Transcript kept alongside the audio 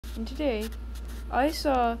And today, I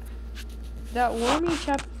saw that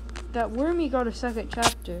wormy got a second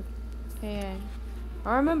chapter, and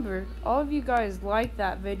I remember all of you guys liked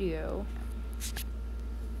that video.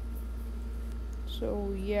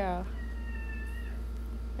 So yeah,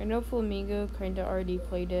 I know Flamingo kinda already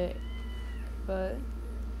played it, but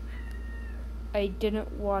I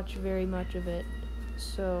didn't watch very much of it,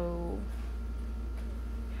 so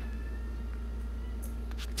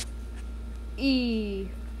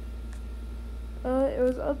it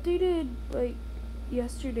was updated like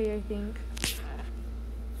yesterday, I think.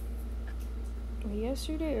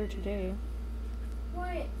 Yesterday or today?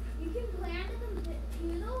 Wait, you can play on the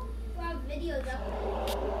computer to have videos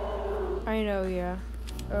up. I know, yeah.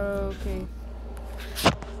 Okay.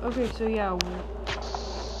 Okay, so yeah.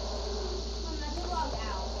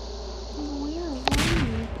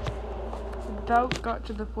 About got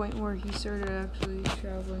to the point where he started actually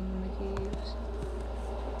traveling in the caves.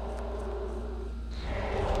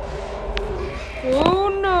 Oh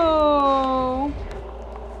no!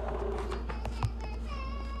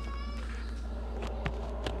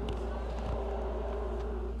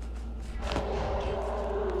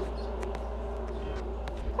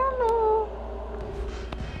 Hello!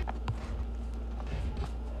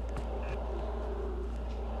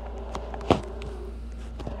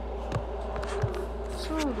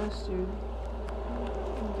 So this dude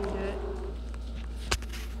did it.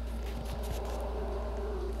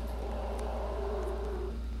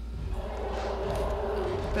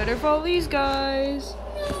 Better follow these guys.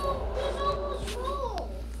 No, it's almost full.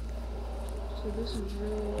 So this is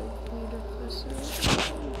really like need a facility.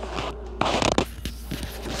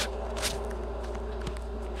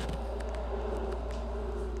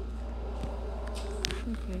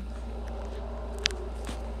 Okay.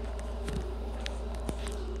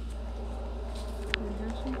 I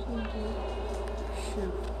have some TNT.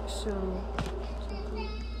 Shoot. So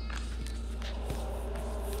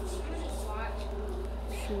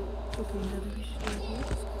shoot. Okay, now that we should do here.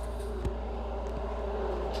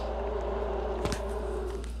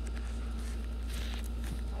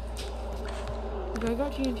 I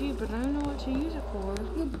got TNT, but I don't know what to use it for.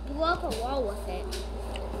 You blew up a wall with it.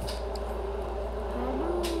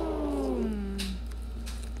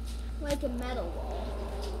 Like a metal wall.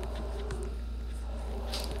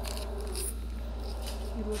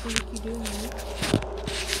 You look like you doing it.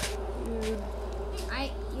 Dude.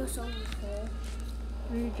 You're so full.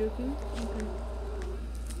 Are you joking? Okay.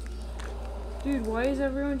 Dude, why is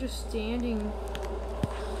everyone just standing?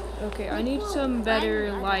 Okay, I need some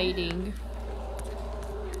better lighting.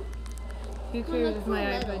 Who cares if my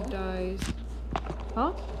iPad dies?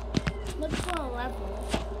 Huh? Look for a level.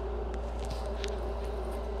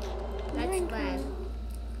 That's bad.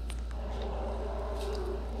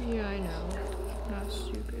 Yeah, I know. Not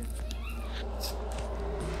stupid.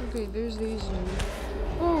 Okay, there's these new.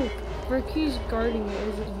 Oh, Ricky's guarding it,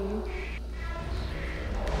 isn't he?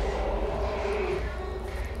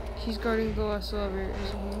 He's guarding the last lever,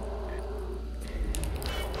 isn't he?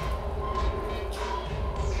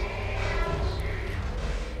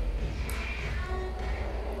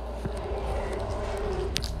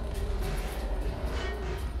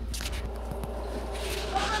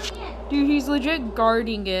 Dude, he's legit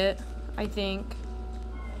guarding it, I think.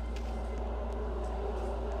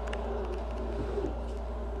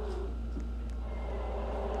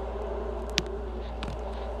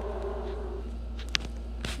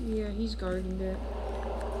 Yeah, he's guarding it.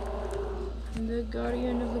 The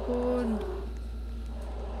guardian of the gold.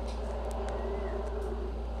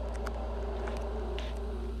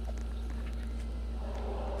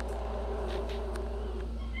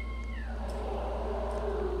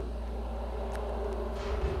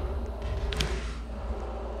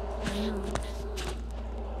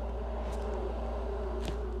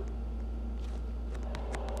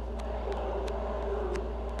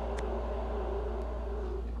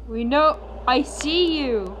 We know. I see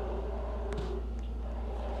you.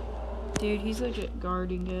 Dude, he's legit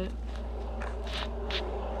guarding it.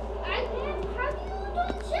 I can't. How do you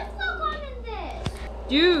don't shift lock on in this?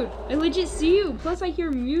 Dude, I legit see you. Plus, I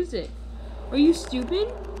hear music. Are you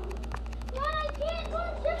stupid? Yeah, I can't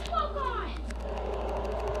put shift lock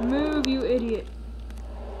on. Move, you idiot.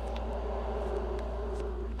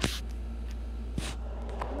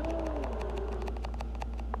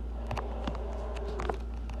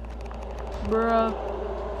 Bruh.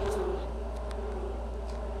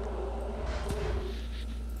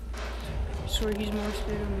 I swear he's more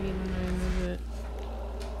scared of me than I am of it.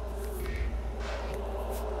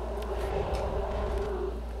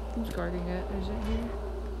 Who's guarding it? Is it he?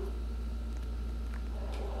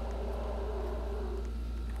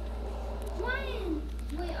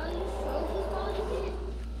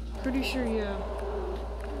 Pretty sure, yeah.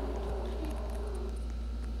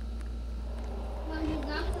 Well, he's not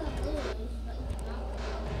gonna lose, but he's not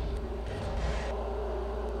gonna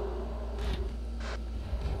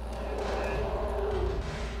win.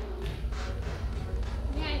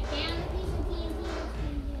 Yeah, I found a piece of TNT that's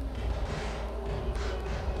been doing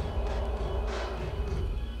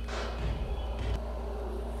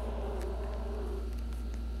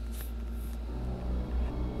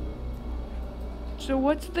So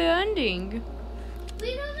what's the ending?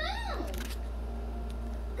 We don't know.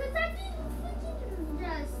 Cause I think freaking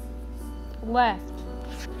just Left.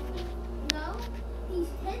 no. He's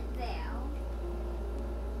hit there.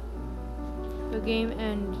 The game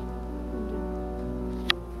end.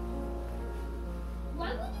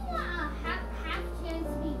 Why would you want a half chance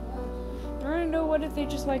to be wormy? I don't know. What if they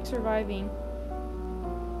just like surviving?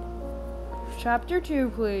 Chapter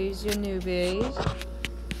 2, please, you newbies.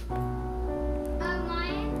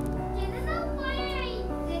 Mine. Didn't know why I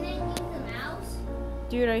didn't use the mouse.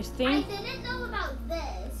 Dude, I I think. didn't know about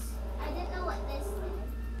this. I didn't know what this did.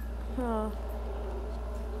 Huh.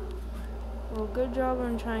 Well, good job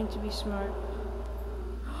on trying to be smart.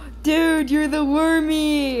 Dude, you're the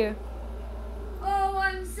wormy! Oh,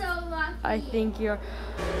 I'm so lucky. I think you're.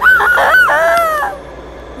 Oh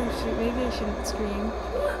shoot, maybe I shouldn't scream.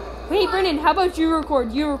 Wait, Brennan, how about you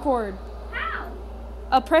record? You record.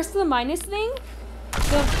 How? Press the minus thing.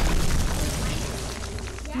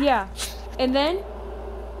 Yeah. And then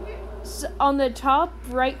on the top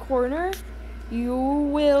right corner, you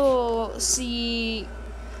will see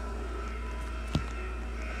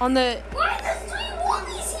on the. Why are there 3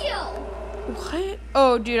 wormies here? What?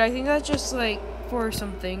 Oh, dude, I think that's just like for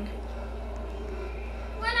something.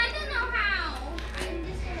 Well, I don't know how. I'm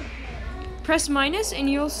just gonna play. Press minus and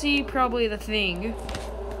you'll see probably the thing.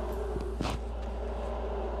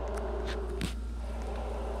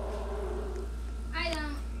 I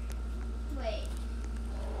don't. Wait.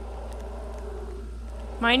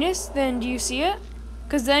 Minus, then do you see it?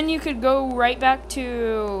 Because then you could go right back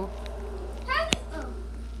to How do oh.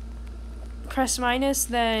 press minus,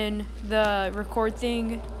 then the record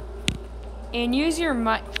thing, and use your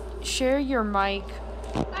mic. Share your mic.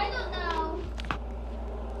 I don't know.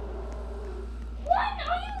 What?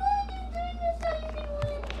 Are you really doing this so you can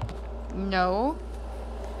win? No.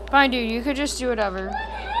 Fine, dude. You could just do whatever. What?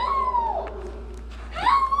 How?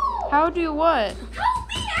 How? How do what? Help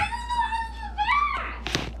me! I don't know how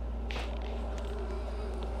to do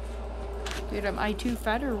that! Dude, am I too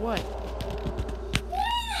fat or what? Help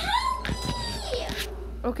me!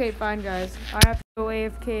 Okay, fine, guys. I have to go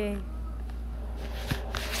AFK.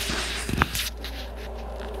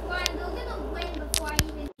 Well, I'm gonna win before I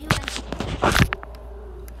even do anything.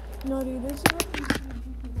 No, dude, this is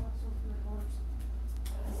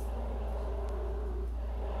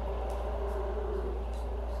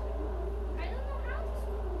I don't know how to.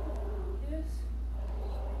 this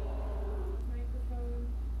microphone.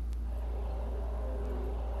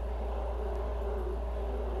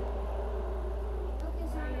 Okay,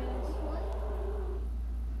 sorry.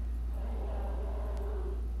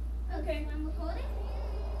 Okay, I'm recording.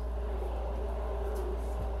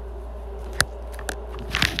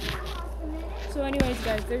 So anyways,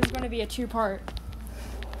 guys, there's going to be a 2-part.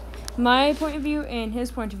 My point of view and his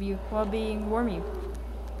point of view while being wormy.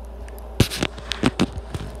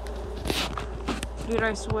 Dude,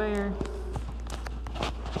 I swear.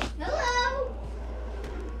 Hello.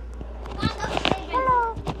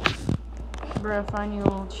 Hello. Bruh, find you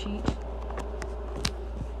little cheat.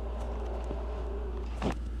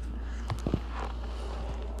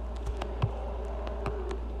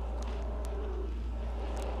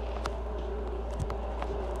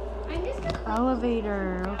 I'm just gonna.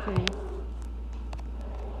 Elevator, okay.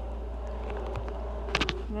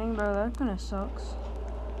 Dang, bro, that kind of sucks.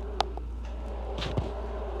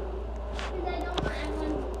 Because I don't want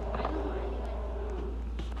anyone. I don't want anyone.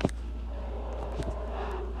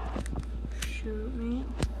 Shoot me.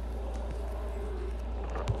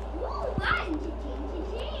 Ooh, fun! Cha-ching,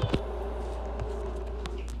 cha-ching.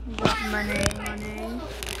 Got money.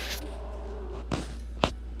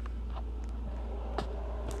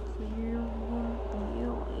 So you won't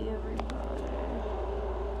heal everybody.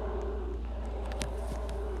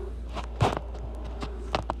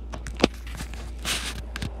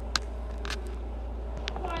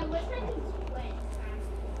 Well, I wish I could sprint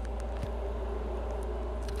faster.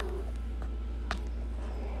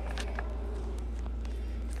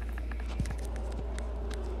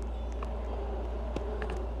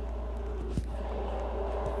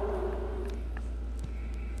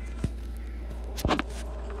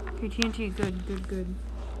 Okay, TNT, good.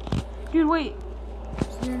 Dude, wait.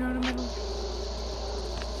 You're not a middle.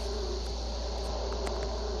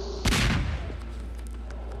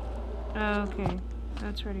 Okay,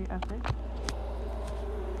 that's pretty epic.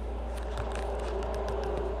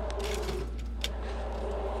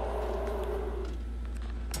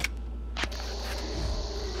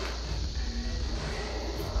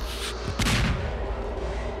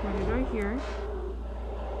 What did I hear?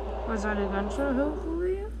 Was that a gunshot,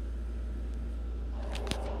 hopefully?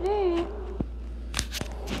 Yay!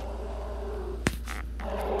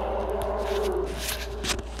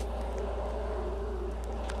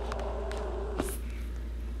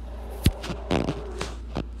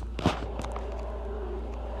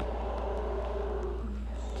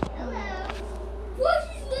 Hello. Well,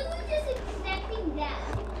 she's literally just accepting that.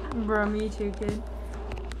 Bro, me too, kid.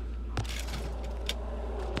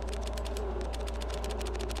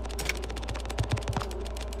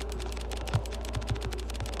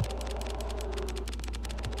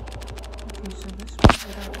 Okay, so this was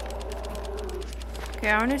it up. Okay,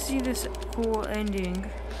 I want to see this cool ending.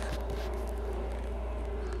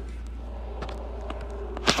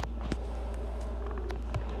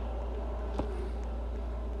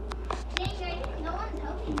 Dang, I think no one's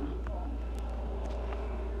helping people.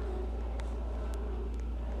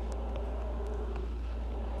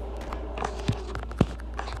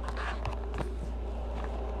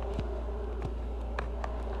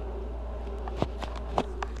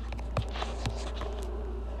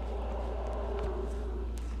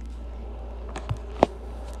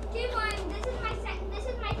 J1, this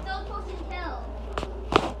is my third person kill.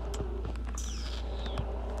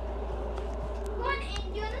 Come on,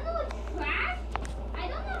 and you wanna know what's trash? I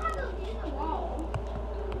don't know how to do the wall.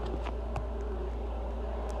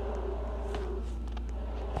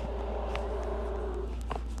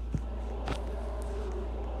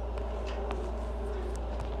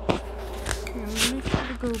 Okay, I'm gonna try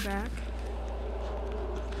to go back.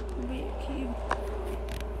 Wait, okay.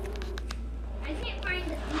 I can't find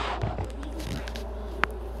the people.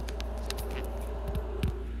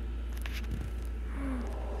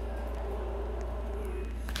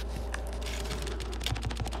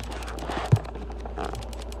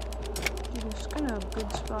 Dude, it's kind of a good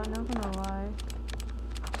spot, not gonna lie.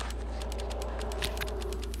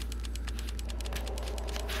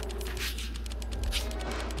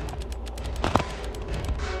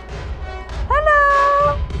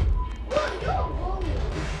 Hello! Whoa, you're a bully.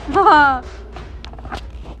 Haha!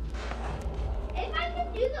 If I can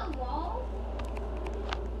do the wall,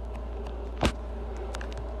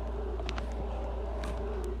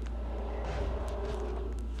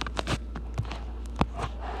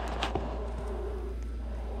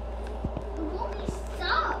 the bully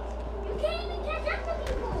sucks. You can't even catch up to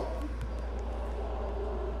people.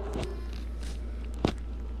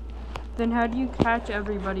 Then how do you catch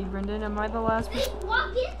everybody, Brendan? Am I the last They walk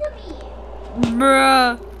into me.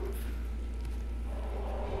 Bruh!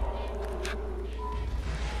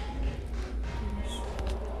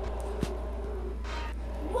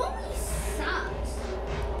 Bully sucks.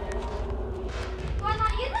 Well,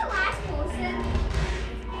 now you're the last person.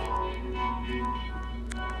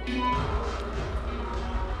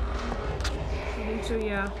 I think so,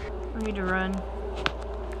 yeah. I need to run.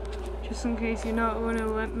 Just in case you're not want to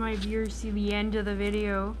let my viewers see the end of the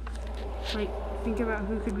video. Like, think about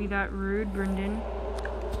who could be that rude, Brendan.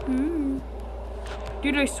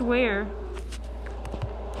 Dude, I swear.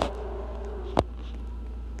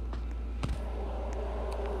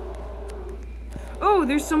 Oh,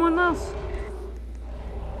 there's someone else.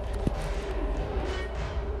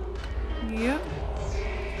 Yep.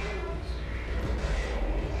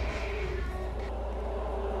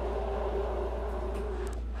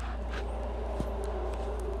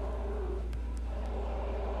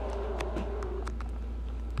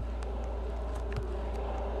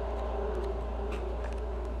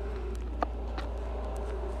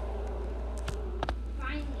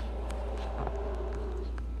 Finally.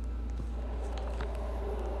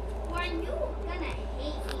 Warren, you're gonna hate me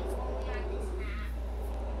when we're on this map.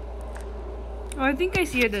 Oh, I think I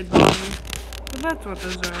see a dead body. But that's what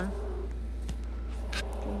those are.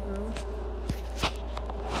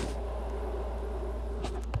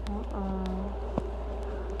 Uh-oh.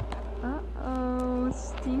 Uh-oh,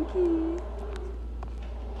 stinky.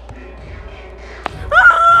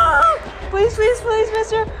 Ah! Please, please, please,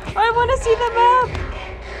 mister. I want to see the map.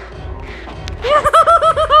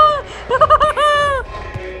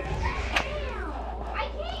 I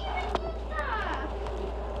can't even do stuff.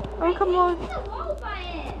 Oh, come on. Hit the wall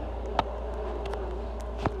button.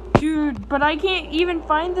 Dude, but I can't even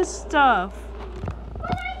find this stuff.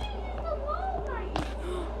 But I can use the wall button.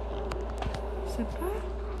 Is it back?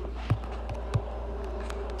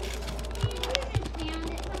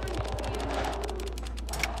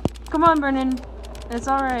 Come on, Brennan. It's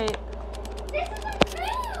alright. This is a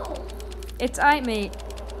fail. It's aight, mate.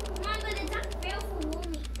 Mom, but it's not fail for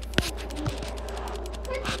wormy.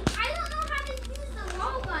 Because I don't know how to use the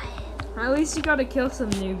wall button. At least you gotta kill some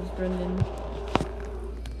noobs, Brendan.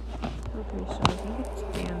 Okay, so I think it's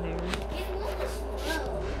down there. It won't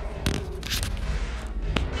slow.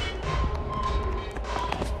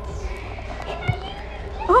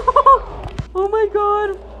 Oh my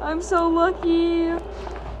god! I'm so lucky!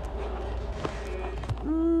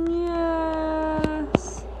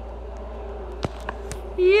 Yes!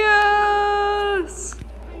 Yes!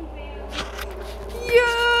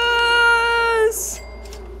 Yes!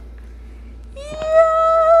 Yes!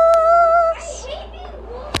 I hate being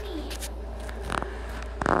wormy.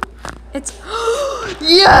 It's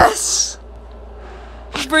yes!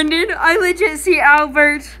 Brendan, I legit see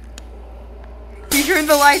Albert. He turned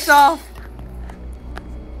the lights off.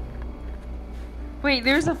 Wait,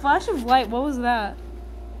 there's a flash of light. What was that?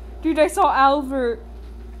 Dude, I saw Albert.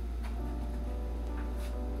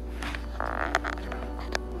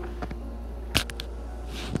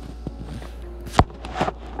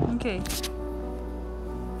 Okay.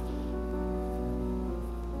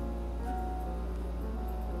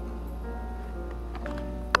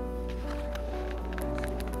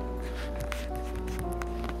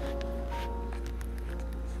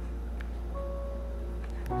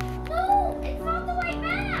 No, it's not the right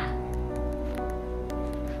map.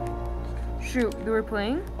 Shoot, you were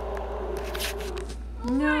playing?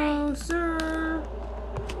 No, sir.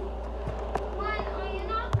 Why are you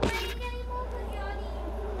not playing anymore? Because you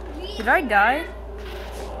already Did I die?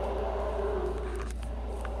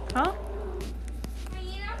 Huh? Are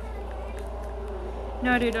you not gonna play?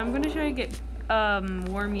 No, dude, I'm gonna try to get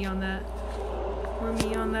wormy on that.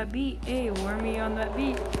 Wormy on that beat. Hey, wormy on that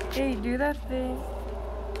beat. Hey, do that thing.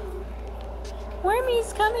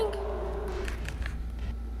 Wormy's coming.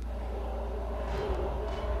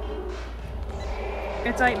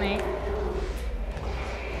 It's aight, mate.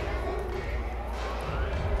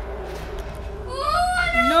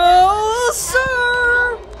 No,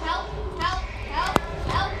 sir. Help, help, help,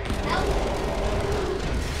 help, help.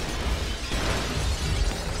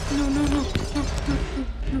 No, no, no.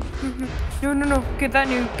 No, no, no. Get that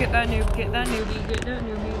noob. Get that noob. Get that newbie. Get that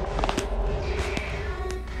newbie.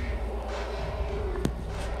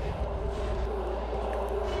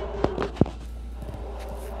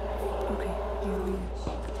 Okay, here he is.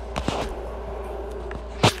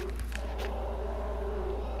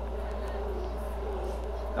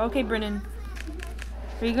 Okay, Brennan.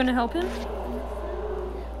 Are you gonna help him?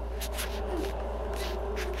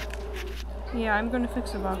 Yeah, I'm gonna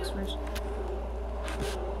fix the box first.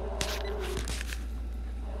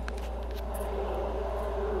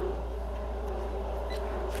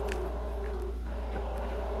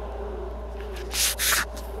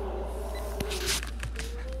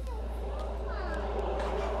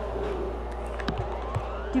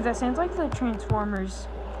 Dude, that sounds like the Transformers,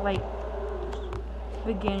 like,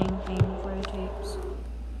 beginning thing for the tapes.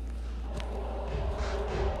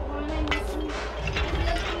 What am I missing?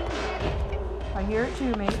 I hear it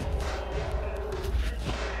too, mate.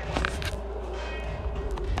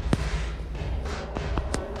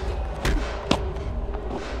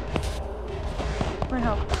 For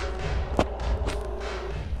help.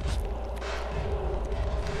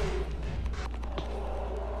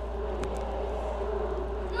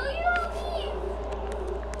 No, you don't need.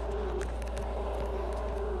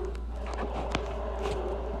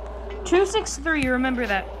 263, remember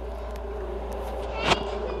that. Hey,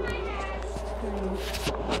 it's in my hat.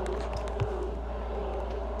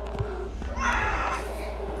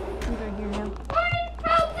 Dude, I hear him. Help,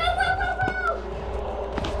 help, help, help, help.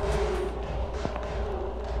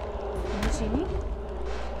 Did you see me?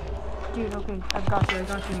 Dude, okay, I got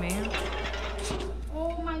you, man.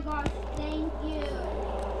 Oh my gosh, thank you.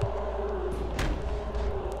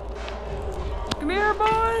 Come here, boy!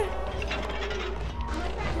 I'm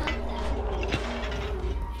gonna try to help them.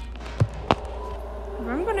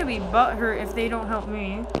 I'm gonna be butthurt if they don't help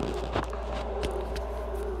me.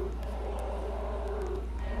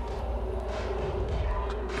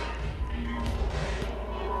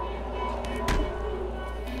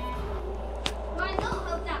 Why don't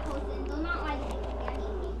help that person? They're not like doing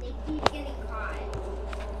anything. They keep getting caught.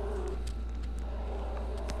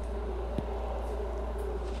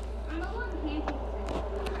 I'm the one camping.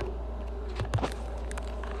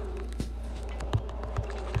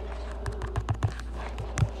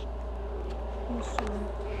 Yes, sir.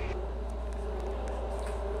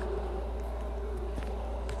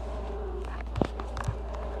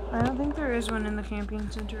 I don't think there is one in the camping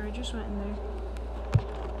center. I just went in there.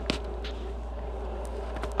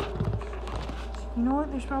 You know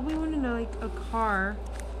what? There's probably one in like a car.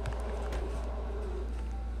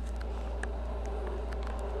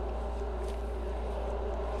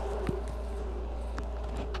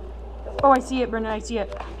 Oh, I see it, Brendan. I see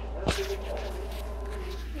it. Yeah,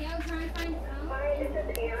 I was trying to find it out. Hi, this is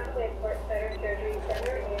Anna with Fort Center Surgery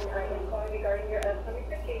Center, and I am calling regarding your upcoming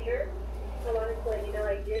procedure. I wanted to let you know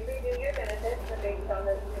I did review your benefits, and based on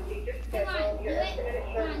the procedure schedule, your estimated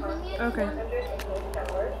short cost is Okay.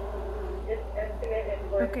 $108. This estimate is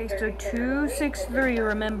for Okay, so 263.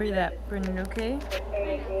 Remember that, Brendan. Okay. the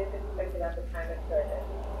payment is expected at the time of service.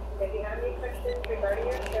 If you have any questions regarding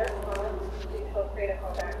your short cost, please feel free to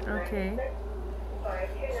call back. Okay.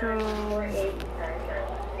 529-4899.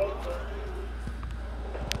 Thank you.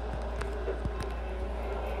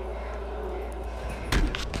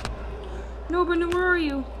 No, Brendan, where are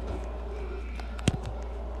you?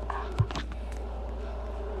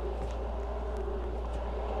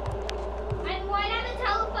 I'm right on the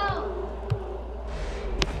telephone.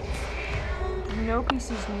 Nope, he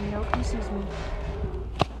sees me. Nope, he sees me.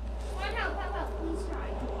 Come on, help, please try.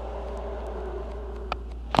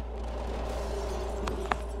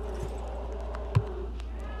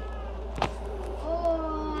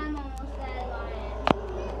 Oh, I'm almost dead on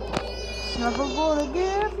it. Never gonna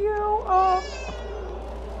give you up.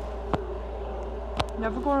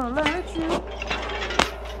 Never gonna let you.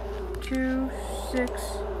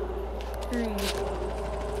 263.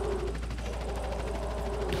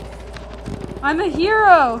 I'm a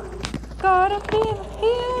hero. Gotta be a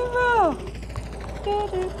hero.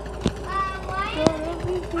 Why? Gotta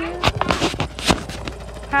be here.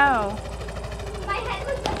 How? My head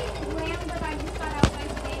was stuck in the ground, but I just got out my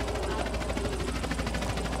face.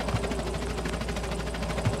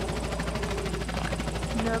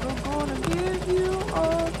 Never gonna give you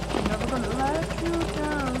up. Never gonna let you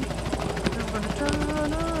down. Never gonna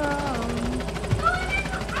turn around.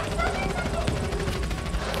 Oh, I'm stuck in something.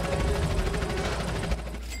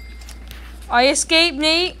 I escaped,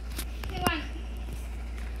 Nate. Okay, one.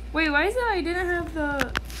 Wait, why is it I didn't have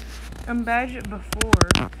the badge before?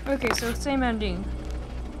 Okay, so same ending.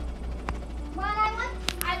 One, I want.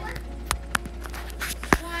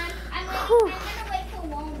 One, I'm gonna wait for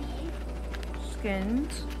wormy.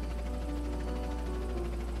 Skins.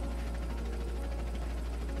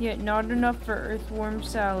 Yet not enough for Earthworm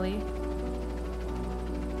Sally.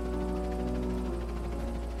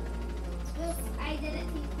 Oops, I did it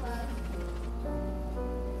too close.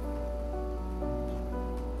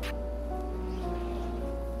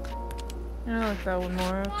 I like that one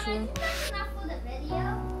more Well, I actually. think that's enough for the video.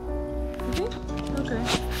 Okay.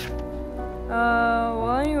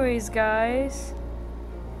 Well anyways guys,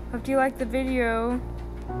 hope you liked the video.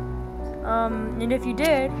 And if you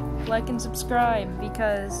did, like and subscribe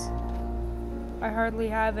because I hardly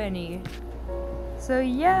have any. So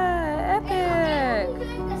yeah, Who's epic!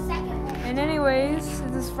 doing the second one? And anyways,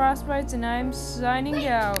 this is Frostbites and I'm signing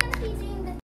out. Wait,